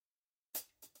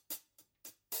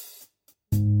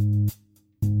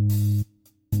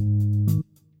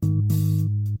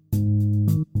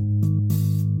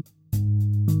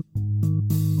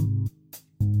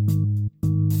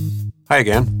Hi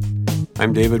again.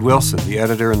 I'm David Wilson, the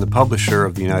editor and the publisher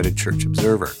of the United Church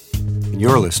Observer, and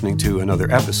you're listening to another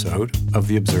episode of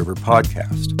the Observer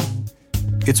podcast.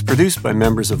 It's produced by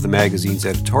members of the magazine's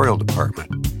editorial department,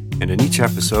 and in each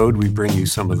episode we bring you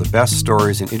some of the best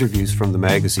stories and interviews from the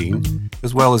magazine,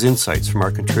 as well as insights from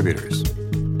our contributors.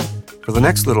 For the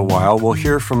next little while, we'll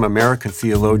hear from American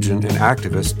theologian and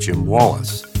activist Jim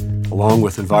Wallis, along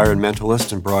with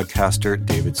environmentalist and broadcaster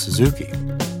David Suzuki.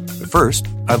 But first,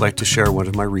 I'd like to share one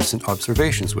of my recent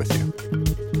observations with you.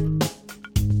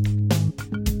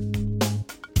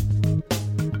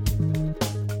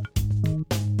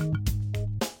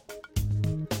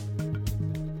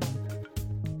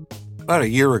 About a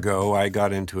year ago, I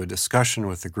got into a discussion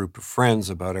with a group of friends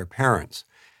about our parents,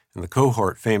 and the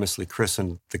cohort famously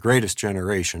christened The Greatest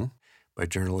Generation by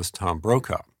journalist Tom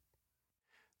Brokaw.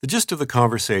 The gist of the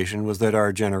conversation was that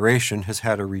our generation has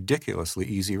had a ridiculously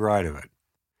easy ride of it.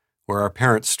 Where our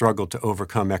parents struggled to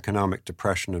overcome economic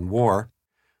depression and war,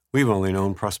 we've only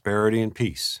known prosperity and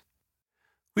peace.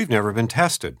 We've never been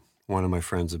tested, one of my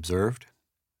friends observed.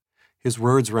 His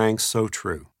words rang so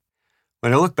true.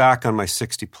 When I look back on my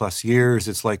 60-plus years,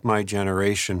 it's like my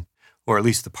generation, or at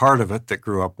least the part of it that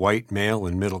grew up white, male,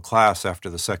 and middle class after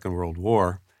the Second World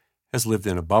War, has lived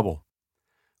in a bubble.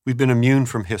 We've been immune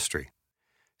from history.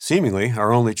 Seemingly,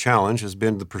 our only challenge has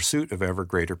been the pursuit of ever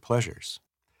greater pleasures.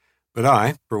 But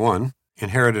I, for one,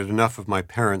 inherited enough of my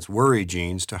parents' worry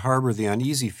genes to harbor the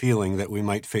uneasy feeling that we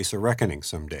might face a reckoning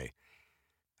someday.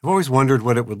 I've always wondered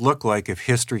what it would look like if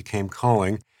history came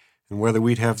calling and whether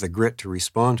we'd have the grit to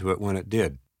respond to it when it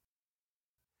did.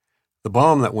 The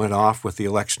bomb that went off with the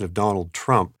election of Donald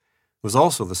Trump was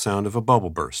also the sound of a bubble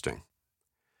bursting.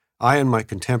 I and my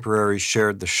contemporaries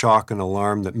shared the shock and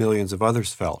alarm that millions of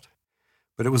others felt,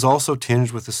 but it was also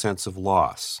tinged with a sense of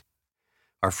loss.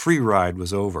 Our free ride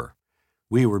was over.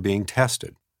 We were being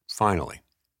tested, finally.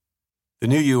 The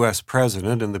new U.S.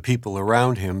 president and the people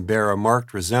around him bear a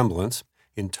marked resemblance,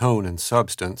 in tone and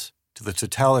substance, to the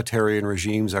totalitarian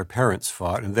regimes our parents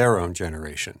fought in their own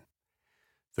generation.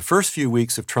 The first few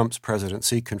weeks of Trump's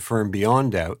presidency confirmed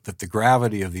beyond doubt that the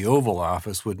gravity of the Oval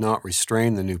Office would not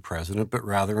restrain the new president, but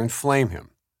rather inflame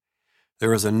him. There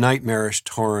was a nightmarish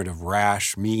torrent of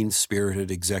rash, mean-spirited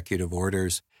executive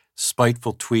orders,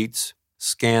 spiteful tweets,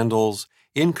 scandals,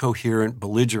 incoherent,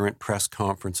 belligerent press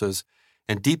conferences,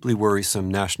 and deeply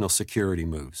worrisome national security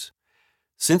moves.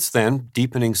 Since then,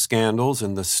 deepening scandals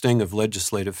and the sting of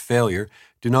legislative failure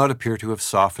do not appear to have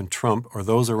softened Trump or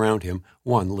those around him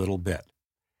one little bit.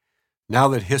 Now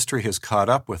that history has caught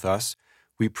up with us,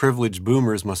 we privileged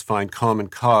boomers must find common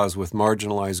cause with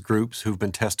marginalized groups who've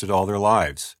been tested all their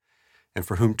lives, and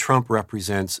for whom Trump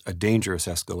represents a dangerous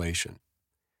escalation.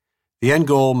 The end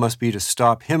goal must be to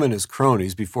stop him and his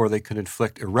cronies before they can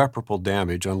inflict irreparable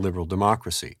damage on liberal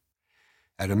democracy.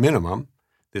 At a minimum,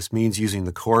 this means using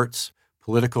the courts,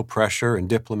 political pressure, and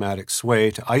diplomatic sway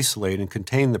to isolate and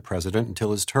contain the president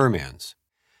until his term ends.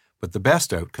 But the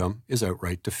best outcome is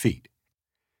outright defeat.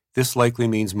 This likely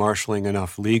means marshaling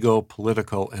enough legal,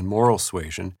 political, and moral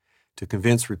suasion to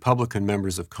convince Republican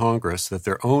members of Congress that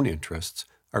their own interests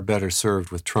are better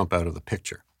served with Trump out of the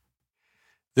picture.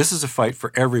 This is a fight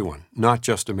for everyone, not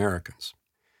just Americans.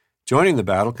 Joining the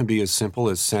battle can be as simple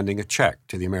as sending a check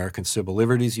to the American Civil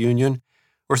Liberties Union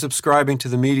or subscribing to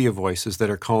the media voices that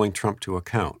are calling Trump to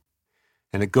account.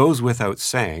 And it goes without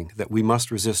saying that we must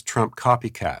resist Trump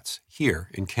copycats here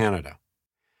in Canada.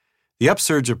 The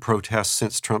upsurge of protests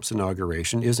since Trump's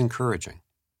inauguration is encouraging,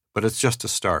 but it's just a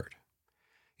start.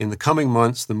 In the coming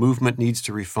months, the movement needs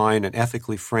to refine an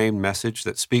ethically framed message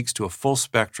that speaks to a full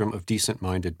spectrum of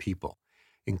decent-minded people,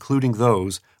 including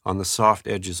those on the soft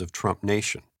edges of Trump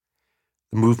Nation.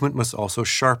 The movement must also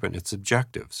sharpen its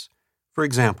objectives. For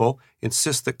example,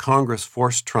 insist that Congress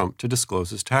force Trump to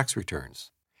disclose his tax returns.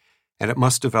 And it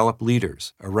must develop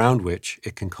leaders around which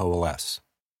it can coalesce.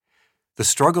 The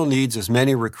struggle needs as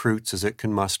many recruits as it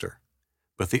can muster,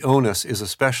 but the onus is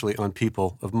especially on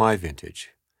people of my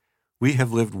vintage. We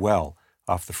have lived well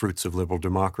off the fruits of liberal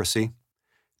democracy.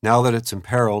 Now that it's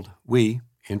imperiled, we,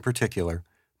 in particular,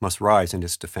 must rise in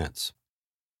its defense.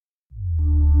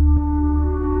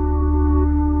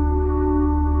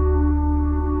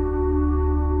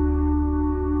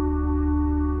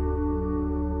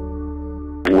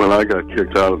 When I got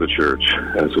kicked out of the church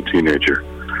as a teenager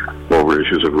over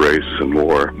issues of race and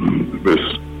war,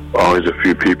 there's always a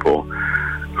few people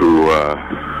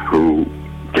who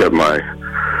kept my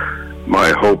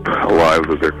hope alive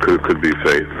that there could be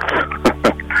faith,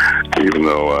 even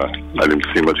though I didn't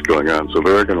see much going on. So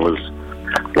Berrigan was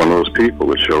one of those people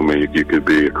that showed me you could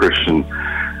be a Christian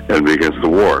and be against the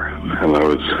war. And I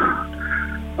was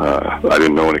I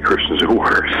didn't know any Christians who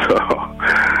were, so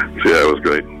yeah, it was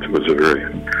great.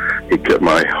 It kept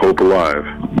my hope alive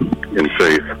in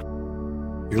faith.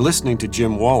 You're listening to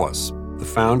Jim Wallis, the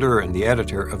founder and the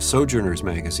editor of Sojourners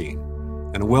magazine,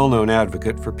 and a well-known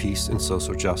advocate for peace and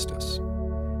social justice.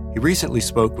 He recently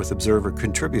spoke with Observer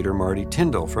contributor Marty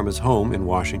Tyndall from his home in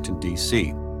Washington,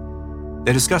 D.C.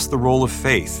 They discussed the role of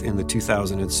faith in the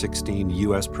 2016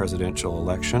 U.S. presidential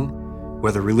election,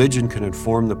 whether religion can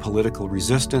inform the political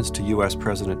resistance to U.S.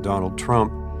 President Donald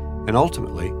Trump, and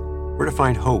ultimately, where to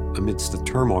find hope amidst the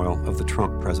turmoil of the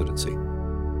Trump presidency.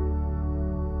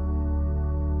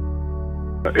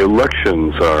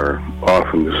 Elections are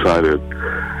often decided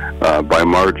by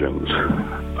margins,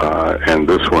 and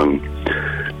this one,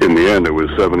 in the end, it was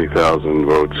 70,000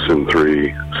 votes in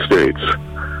 3 states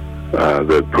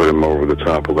that put him over the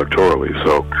top electorally.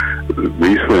 So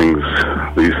these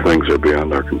things are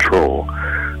beyond our control.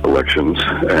 Elections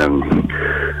and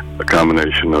a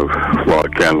combination of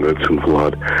flawed candidates and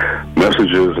flawed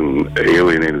messages and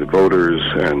alienated voters,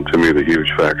 and to me, the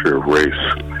huge factor of race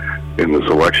in this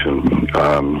election.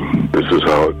 This is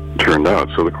how it turned out.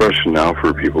 So the question now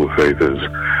for people of faith is,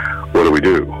 what do we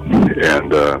do?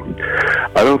 And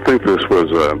I don't think this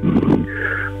was a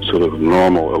sort of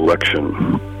normal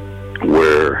election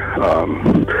where,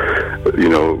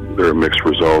 there are mixed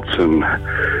results and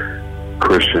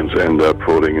Christians end up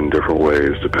voting in different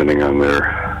ways depending on their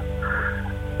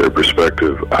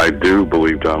perspective. I do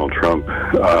believe Donald Trump,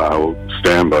 I will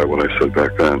stand by what I said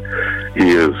back then,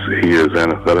 he is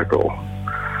antithetical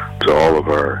to all of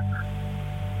our,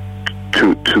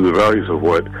 to the values of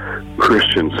what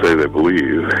Christians say they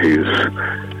believe. He's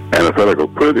antithetical.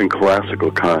 Put it in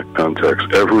classical context.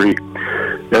 Every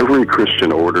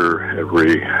Christian order,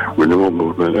 every renewal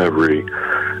movement, every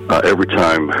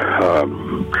time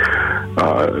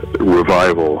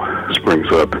revival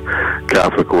springs up,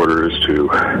 Catholic orders to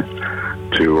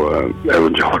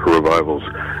evangelical revivals,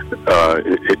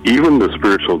 even the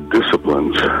spiritual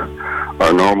disciplines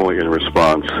are normally in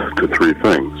response to 3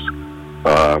 things: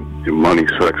 money,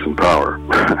 sex, and power.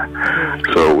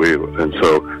 So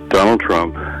Donald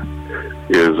Trump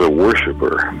is a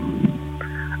worshiper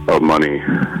of money,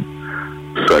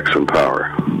 sex, and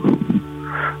power.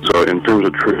 So in terms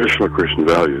of traditional Christian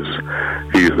values,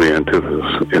 he's the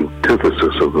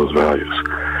antithesis of those values.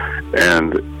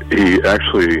 And he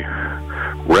actually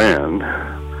ran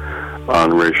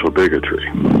on racial bigotry.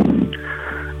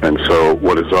 And so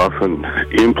what is often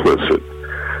implicit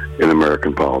in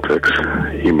American politics,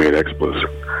 he made explicit.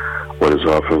 What is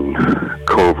often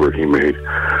covert, he made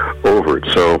overt.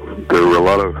 So there were a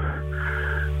lot of,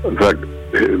 in fact,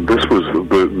 this was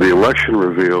the election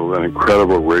revealed an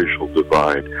incredible racial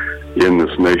divide in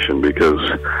this nation, because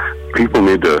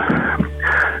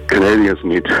Canadians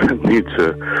need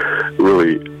to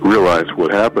really realize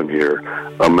what happened here.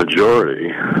 A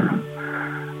majority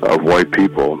of white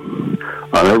people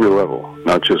on every level,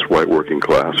 not just white working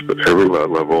class, but every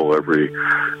level,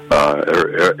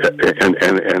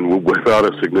 and without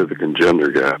a significant gender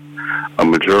gap, a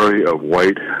majority of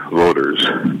white voters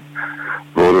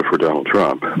voted for Donald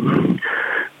Trump,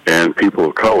 and people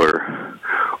of color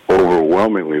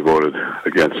overwhelmingly voted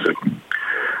against him.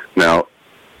 Now,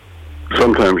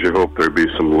 sometimes you hope there'd be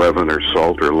some leaven or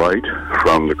salt or light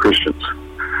from the Christians,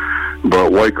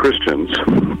 but white Christians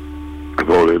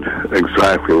voted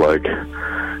exactly like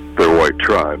their white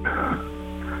tribe.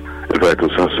 In fact, in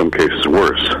some cases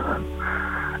worse,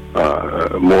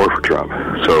 more for Trump.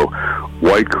 So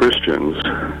white Christians,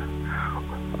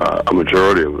 a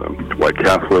majority of them, white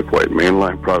Catholic, white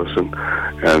mainline Protestant,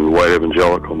 and white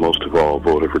evangelical, most of all,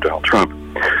 voted for Donald Trump.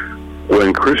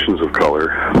 When Christians of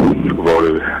color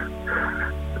voted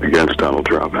against Donald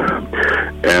Trump,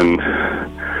 and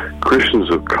Christians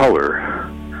of color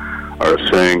are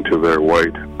saying to their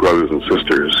white brothers and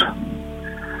sisters,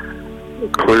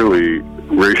 clearly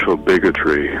racial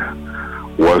bigotry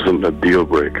wasn't a deal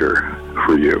breaker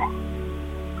for you,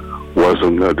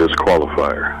 wasn't a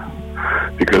disqualifier.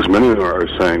 Because many of them are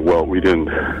saying, well, we didn't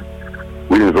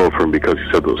vote for him because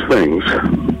he said those things.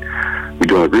 We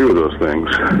don't agree with those things,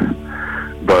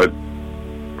 but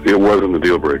it wasn't a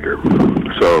deal breaker.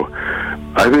 So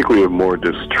I think we have more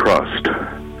distrust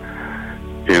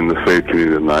in the faith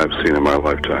community than I've seen in my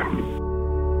lifetime.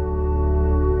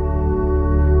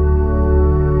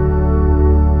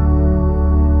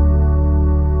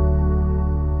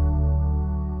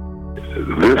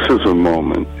 This is a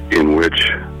moment in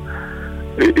which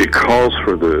it calls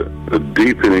for the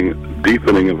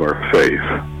deepening of our faith,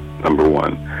 number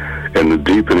one, and the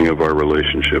deepening of our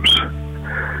relationships.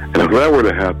 And if that were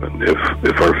to happen,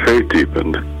 if our faith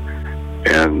deepened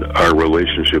and our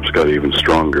relationships got even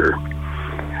stronger.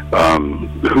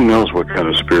 Who knows what kind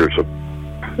of spiritual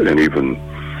and even,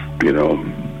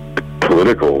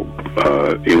 political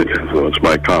influence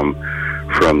might come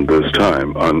from this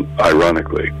time,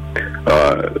 ironically.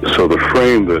 So the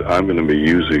frame that I'm going to be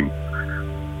using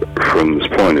from this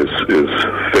point is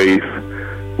faith,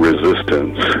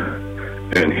 resistance,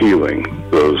 and healing.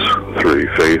 Those three: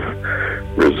 faith,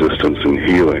 resistance, and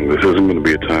healing. This isn't going to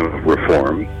be a time of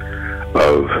reform,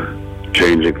 of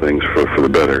changing things for the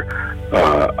better.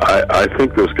 I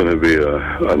think there's going to be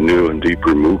a new and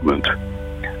deeper movement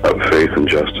of faith and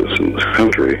justice in this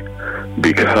country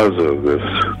because of this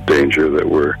danger that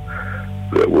we're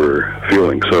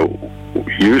feeling. So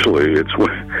usually it's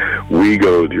when we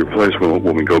go to your place,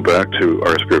 when we go back to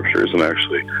our scriptures and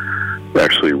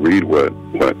actually read what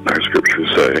our scriptures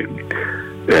say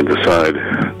and decide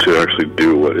to actually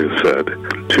do what is said.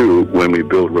 Two, when we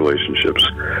build relationships,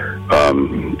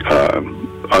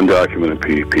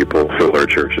 undocumented people fill our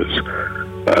churches.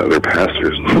 They're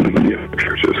pastors in many of our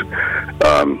churches,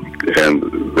 and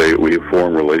we have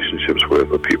formed relationships with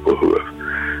the people who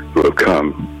have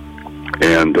come,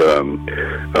 and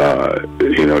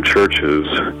churches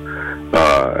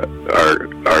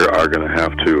are going to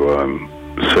have to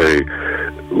say,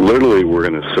 literally, we're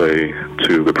going to say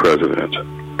to the president,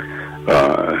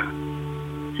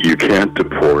 you can't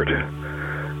deport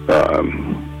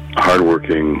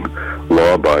hardworking,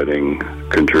 law-abiding,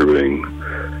 contributing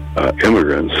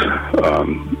immigrants.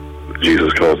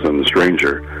 Jesus calls them the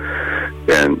stranger,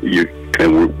 and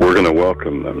we're going to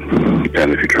welcome them.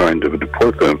 And if you're trying to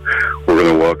deport them, we're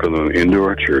going to welcome them into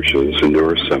our churches, into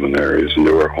our seminaries,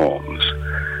 into our homes.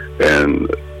 And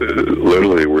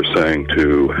literally, we're saying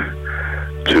to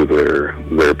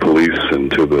their police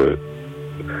and to the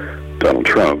Donald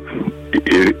Trump,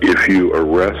 if you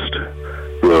arrest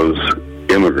those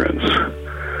immigrants,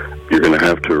 you're going to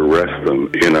have to arrest them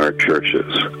in our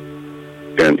churches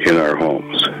and in our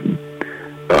homes,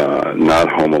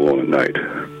 not home alone at night.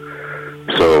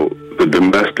 So the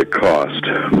domestic cost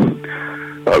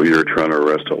of your trying to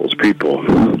arrest all those people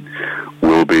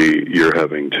will be you're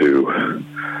having to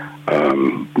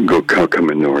come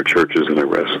into our churches and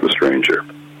arrest the stranger.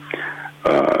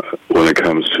 When it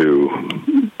comes to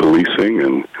policing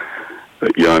and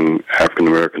young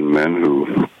African-American men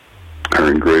who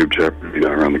are in grave jeopardy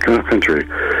around the country,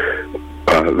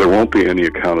 there won't be any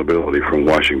accountability from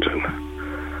Washington.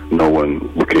 No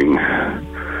one looking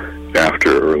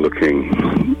after or looking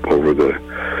over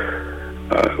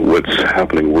what's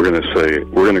happening. We're going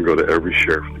to go to every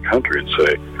sheriff in the country and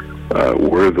say,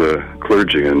 we're the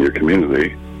clergy in your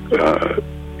community.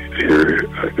 Here's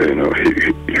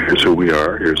who we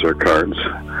are. Here's our cards.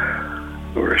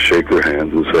 Or shake their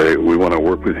hands and say, we want to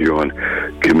work with you on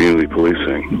community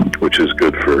policing, which is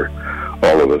good for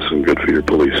all of us and good for your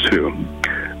police too.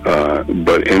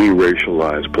 But any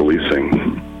racialized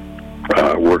policing,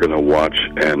 we're going to watch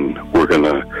and we're going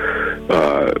to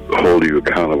hold you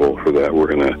accountable for that. We're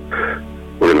going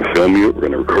to film you. We're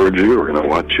going to record you. We're going to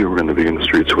watch you. We're going to be in the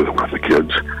streets with the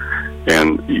kids,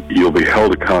 and you'll be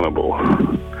held accountable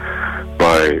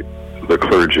by the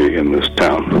clergy in this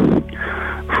town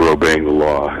for obeying the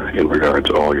law in regard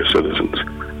to all your citizens.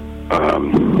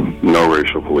 No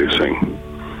racial policing,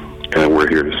 and we're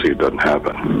here to see it doesn't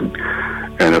happen.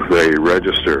 And if they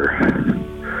register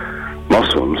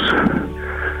Muslims,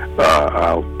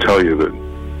 I'll tell you that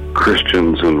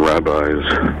Christians and rabbis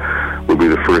will be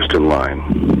the first in line.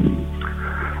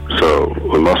 So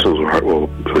the Muslims will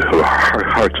have a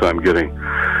hard time getting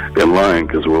in line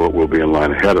because we'll be in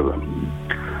line ahead of them,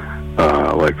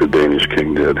 like the Danish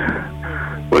king did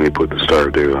when he put the Star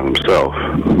of David on himself,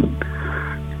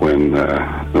 when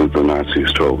the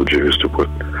Nazis told the Jews to put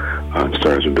on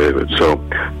Stars of David. So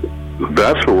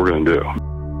that's what we're going to do.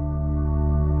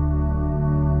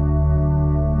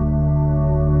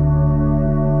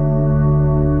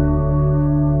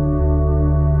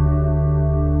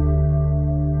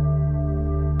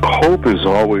 Hope is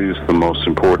always the most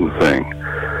important thing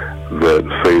that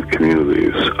faith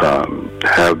communities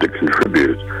have to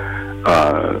contribute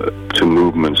to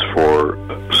movements for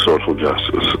social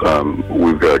justice.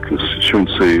 We've got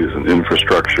constituencies and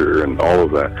infrastructure and all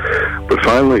of that. But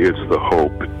finally, it's the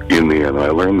hope in the end. I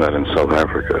learned that in South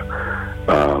Africa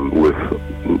with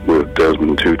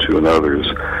Desmond Tutu and others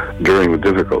during the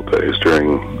difficult days,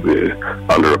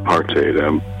 under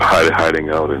apartheid, hiding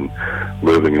out and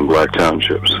living in black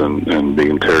townships and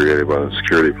being interrogated by the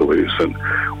security police and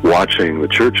watching the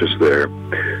churches there,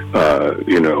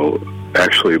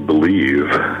 actually believe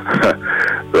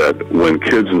that when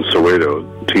kids in Soweto,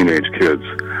 teenage kids,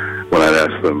 when I'd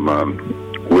ask them,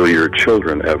 will your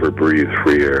children ever breathe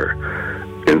free air?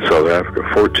 In South Africa,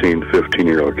 14,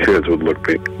 15-year-old kids would look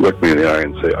me in the eye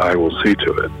and say, I will see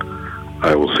to it.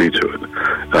 I will see to it.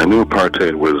 And I knew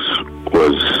apartheid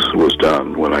was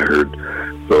done when I heard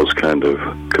those kind of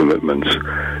commitments.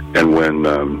 And when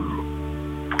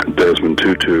Desmond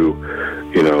Tutu,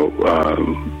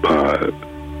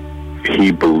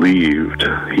 he believed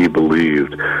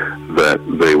that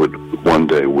they would one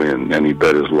day win, and he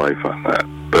bet his life on that.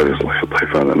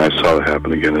 And I saw it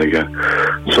happen again and again.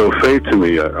 So faith, to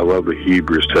me, I love the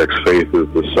Hebrews text. Faith is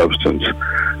the substance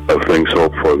of things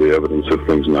hoped for, the evidence of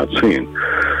things not seen.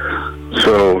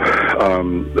 So,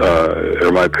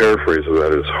 my paraphrase of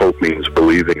that is, hope means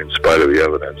believing in spite of the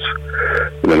evidence,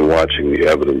 and then watching the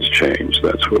evidence change.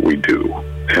 That's what we do.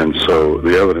 And so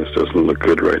the evidence doesn't look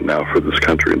good right now for this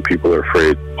country, and people are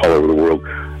afraid all over the world.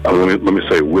 Let me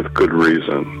say, with good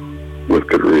reason. With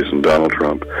good reason, Donald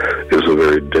Trump is a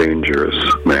very dangerous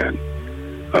man,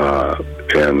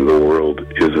 and the world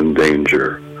is in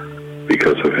danger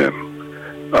because of him.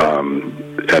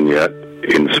 And yet,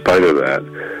 in spite of that,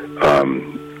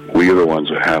 we are the ones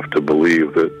who have to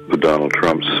believe that the Donald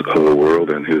Trumps of the world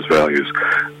and his values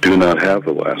do not have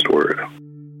the last word.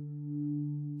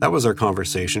 That was our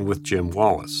conversation with Jim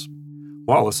Wallis.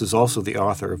 Wallis is also the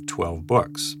author of 12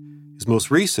 books. His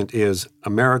most recent is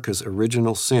America's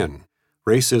Original Sin: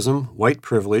 Racism, White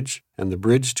Privilege, and the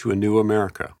Bridge to a New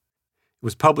America. It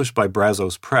was published by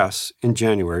Brazos Press in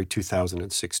January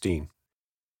 2016.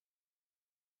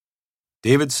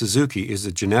 David Suzuki is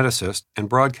a geneticist and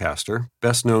broadcaster,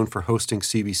 best known for hosting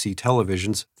CBC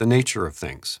Television's The Nature of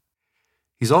Things.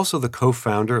 He's also the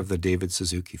co-founder of the David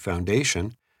Suzuki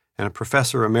Foundation and a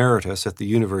professor emeritus at the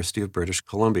University of British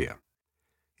Columbia.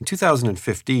 In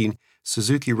 2015,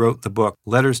 Suzuki wrote the book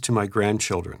Letters to My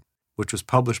Grandchildren, which was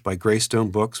published by Greystone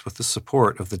Books with the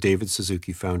support of the David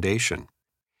Suzuki Foundation.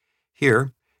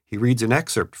 Here, he reads an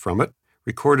excerpt from it,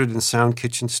 recorded in Sound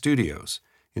Kitchen Studios,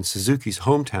 in Suzuki's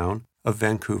hometown of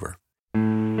Vancouver.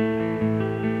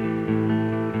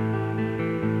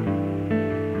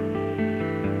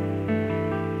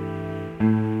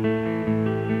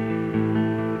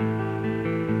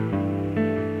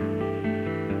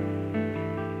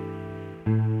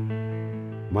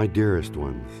 My dearest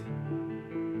ones,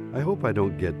 I hope I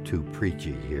don't get too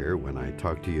preachy here when I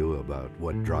talk to you about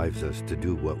what drives us to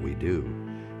do what we do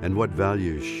and what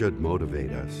values should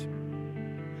motivate us.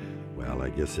 Well, I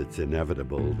guess it's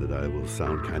inevitable that I will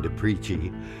sound kind of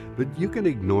preachy, but you can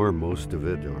ignore most of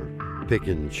it or pick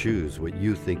and choose what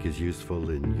you think is useful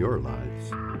in your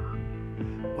lives.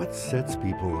 What sets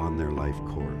people on their life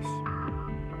course?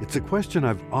 It's a question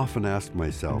I've often asked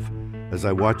myself as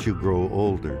I watch you grow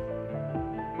older.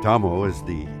 Tomo, as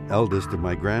the eldest of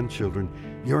my grandchildren,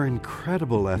 your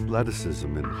incredible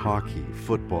athleticism in hockey,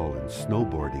 football, and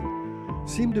snowboarding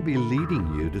seemed to be leading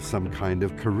you to some kind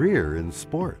of career in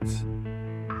sports.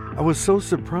 I was so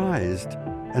surprised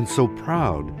and so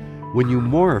proud when you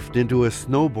morphed into a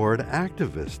snowboard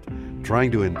activist,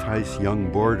 trying to entice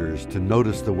young boarders to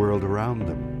notice the world around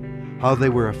them, how they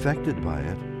were affected by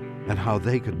it, and how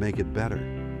they could make it better.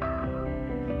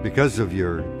 Because of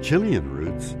your Chilean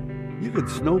roots, you could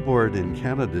snowboard in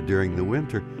Canada during the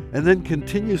winter and then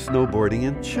continue snowboarding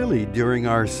in Chile during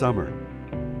our summer.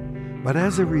 But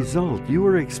as a result, you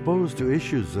were exposed to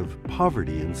issues of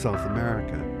poverty in South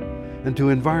America and to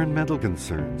environmental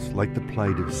concerns like the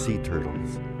plight of sea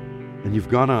turtles. And you've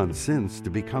gone on since to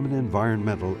become an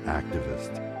environmental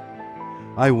activist.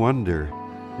 I wonder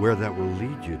where that will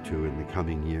lead you to in the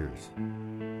coming years.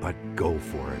 But go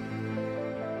for it.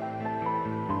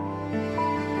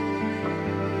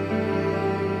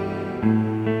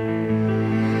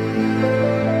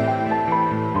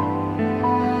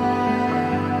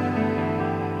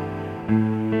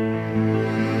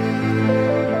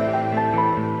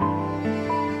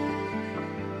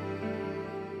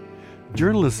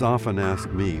 Journalists often ask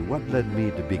me what led me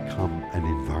to become an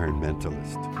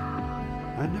environmentalist.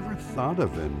 I never thought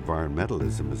of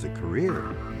environmentalism as a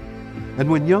career.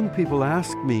 And when young people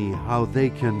ask me how they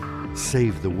can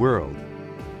save the world,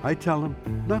 I tell them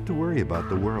not to worry about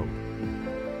the world.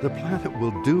 The planet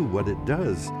will do what it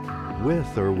does,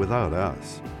 with or without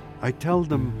us. I tell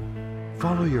them,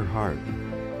 follow your heart.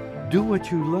 Do what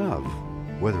you love,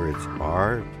 whether it's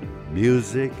art,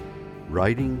 music,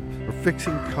 writing, or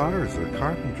fixing cars or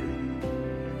carpentry.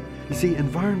 You see,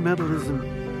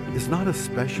 environmentalism is not a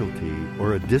specialty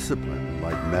or a discipline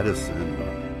like medicine,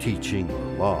 or teaching, or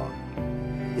law.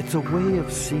 It's a way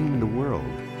of seeing the world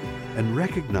and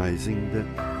recognizing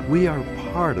that we are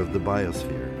part of the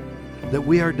biosphere, that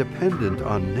we are dependent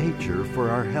on nature for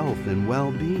our health and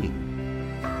well-being,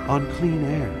 on clean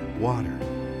air, water,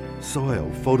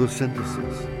 soil,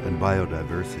 photosynthesis, and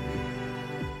biodiversity.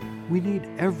 We need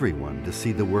everyone to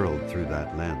see the world through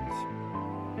that lens.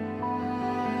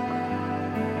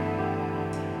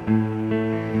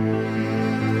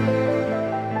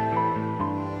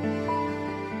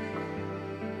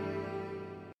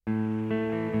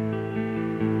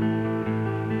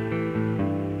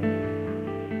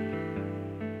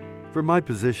 For my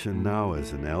position now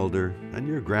as an elder and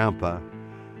your grandpa,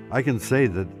 I can say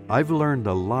that I've learned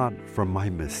a lot from my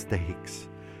mistakes,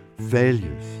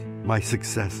 failures, my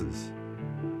successes.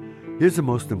 Here's the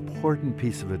most important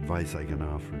piece of advice I can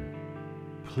offer.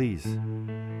 Please,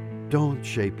 don't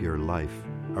shape your life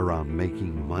around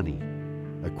making money,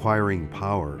 acquiring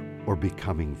power, or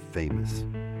becoming famous.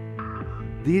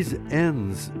 These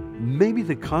ends may be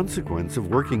the consequence of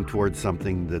working towards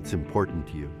something that's important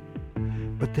to you,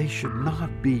 but they should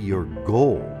not be your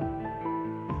goal.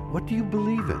 What do you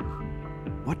believe in?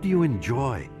 What do you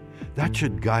enjoy? That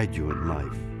should guide you in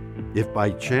life. If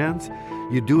by chance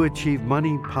you do achieve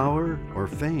money, power, or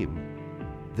fame,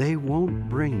 they won't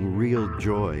bring real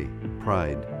joy,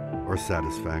 pride, or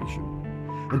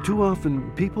satisfaction. And too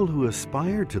often, people who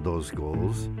aspire to those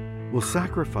goals will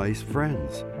sacrifice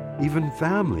friends, even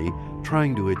family,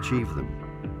 trying to achieve them.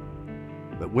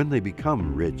 But when they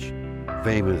become rich,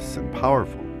 famous, and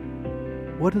powerful,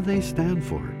 what do they stand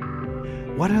for?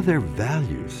 What are their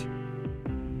values?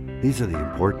 These are the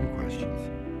important questions.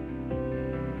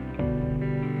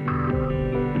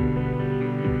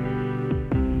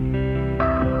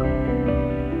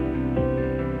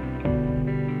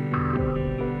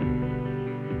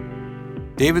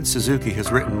 David Suzuki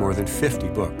has written more than 50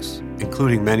 books,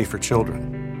 including many for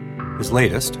children. His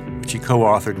latest, which he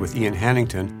co-authored with Ian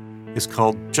Hannington, is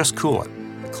called Just Cool It: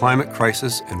 The Climate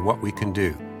Crisis and What We Can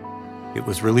Do. It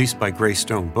was released by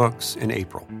Greystone Books in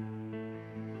April.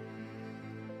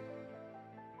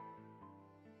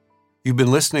 You've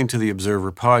been listening to the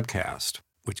Observer Podcast,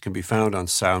 which can be found on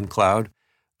SoundCloud,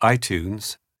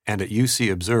 iTunes, and at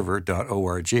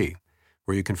ucobserver.org,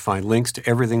 where you can find links to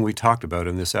everything we talked about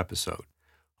in this episode.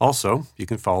 Also, you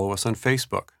can follow us on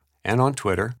Facebook and on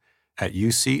Twitter at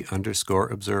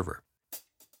UC_Observer.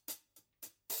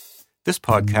 This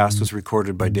podcast was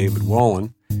recorded by David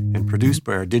Wallen and produced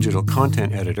by our digital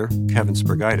content editor, Kevin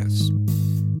Spergaitis.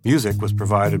 Music was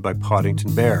provided by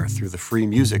Poddington Bear through the Free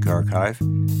Music Archive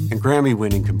and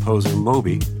Grammy-winning composer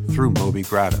Moby through Moby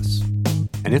Gratis.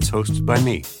 And it's hosted by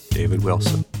me, David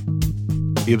Wilson.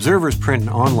 The Observer's print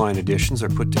and online editions are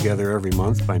put together every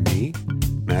month by me,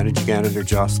 Managing Editor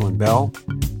Jocelyn Bell,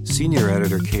 Senior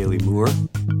Editor Kaylee Moore,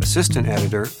 Assistant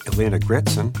Editor Elena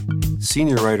Gritson,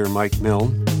 Senior Writer Mike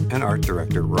Milne, and Art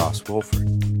Director Ross Wolford.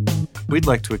 We'd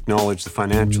like to acknowledge the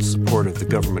financial support of the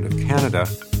Government of Canada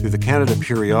through the Canada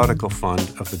Periodical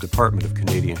Fund of the Department of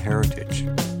Canadian Heritage.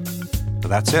 Well,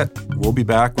 that's it. We'll be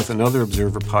back with another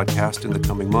Observer podcast in the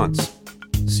coming months.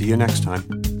 See you next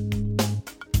time.